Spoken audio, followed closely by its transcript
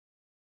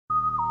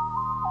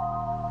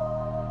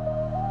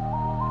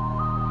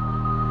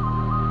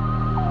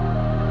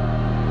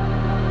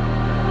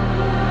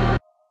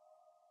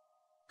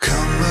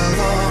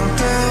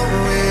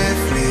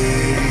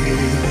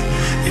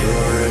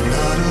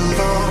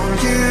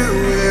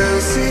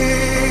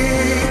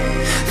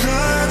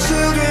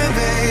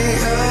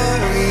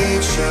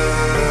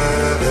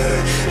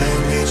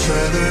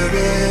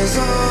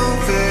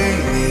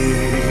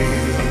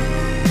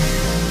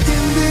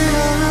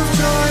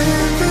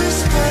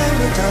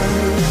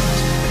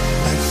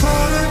I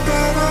thought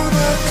about all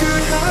that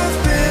could have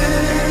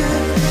been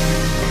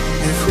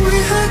if we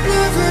had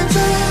never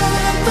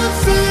done the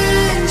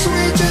things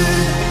we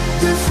did,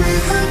 if we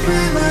had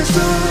realized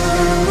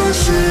all our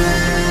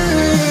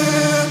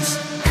sins.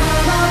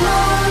 Come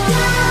along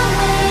down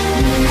with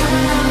me.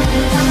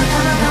 Come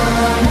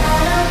along,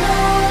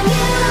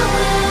 you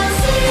will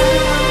see.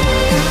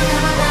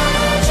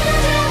 We're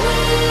children,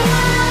 we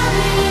have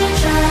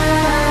each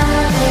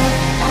other,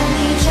 and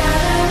each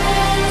other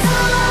is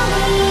all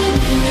we need.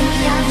 In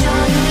the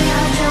outdoor, in the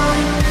outdoor,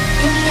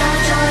 in the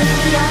outdoor, in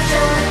the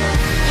outdoor,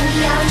 in the outdoor, in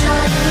the outdoor,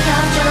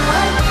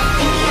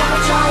 in the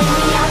outdoor, in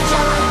the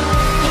outdoor,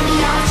 in the outdoor, in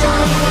the outdoor,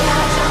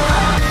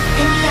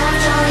 in the outdoor, in the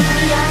outdoor, in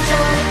the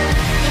outdoor,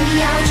 in the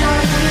outdoor,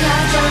 in the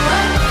outdoor,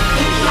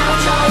 in the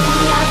outdoor, in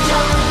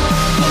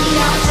the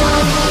outdoor,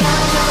 in the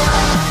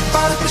outdoor.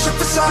 All the push up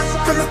aside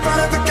from the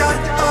front of the gun,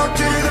 all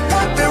due to the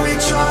path that we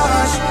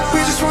trust. We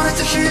just wanted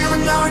to heal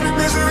and now in the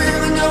misery,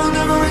 and now we'll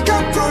never wake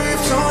up, for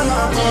we've torn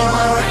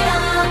apart.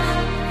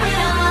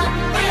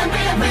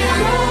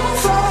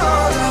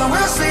 Fall down,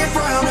 we'll sleep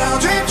well now,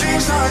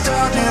 dreams knocked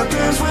out, near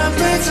burns when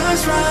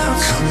playtime's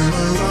round. Come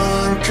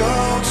along,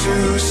 go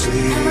to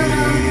sleep,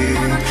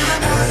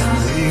 and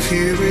leave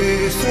here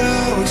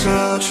without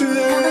a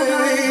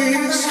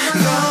trace.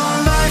 Long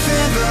life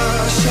in the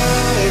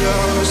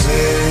shadows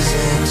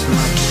isn't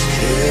much,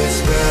 it's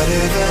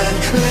better than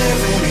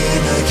living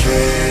in a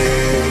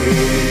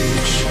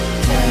cage.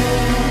 Can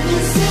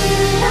you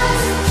see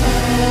us?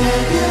 Can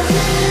you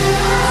hear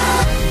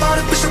us? All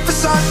the push up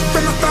aside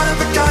from the front of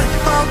the gun,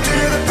 all due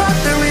to the path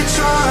that we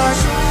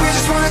trust. We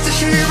just wanted to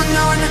heal, but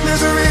now in the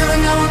misery,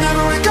 and now we'll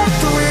never wake up,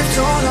 for we've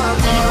torn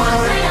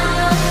apart.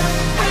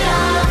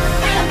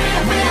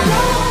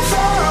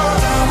 Fall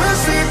down, we'll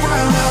sleep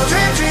well now,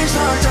 dreams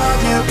knocked out,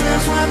 near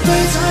burns when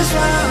playtime's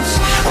round.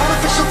 All the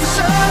push up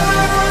aside from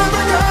the front of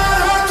the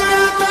gun, all due to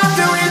the path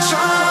that we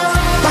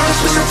trust. All the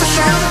push up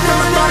aside from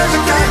the front of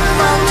the gun,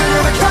 all due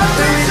to the path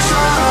that we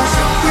trust.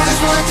 We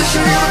just wanted to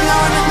heal, but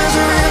now in the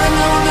misery, and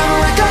now we'll never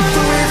wake up,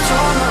 for we've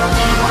torn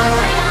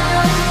apart.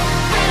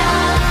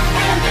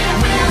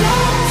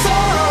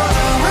 Fall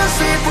down, we'll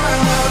sleep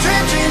well now,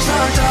 dreams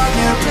knocked out,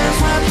 near burns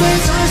when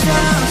playtime's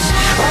round.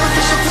 All the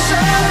push up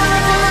aside.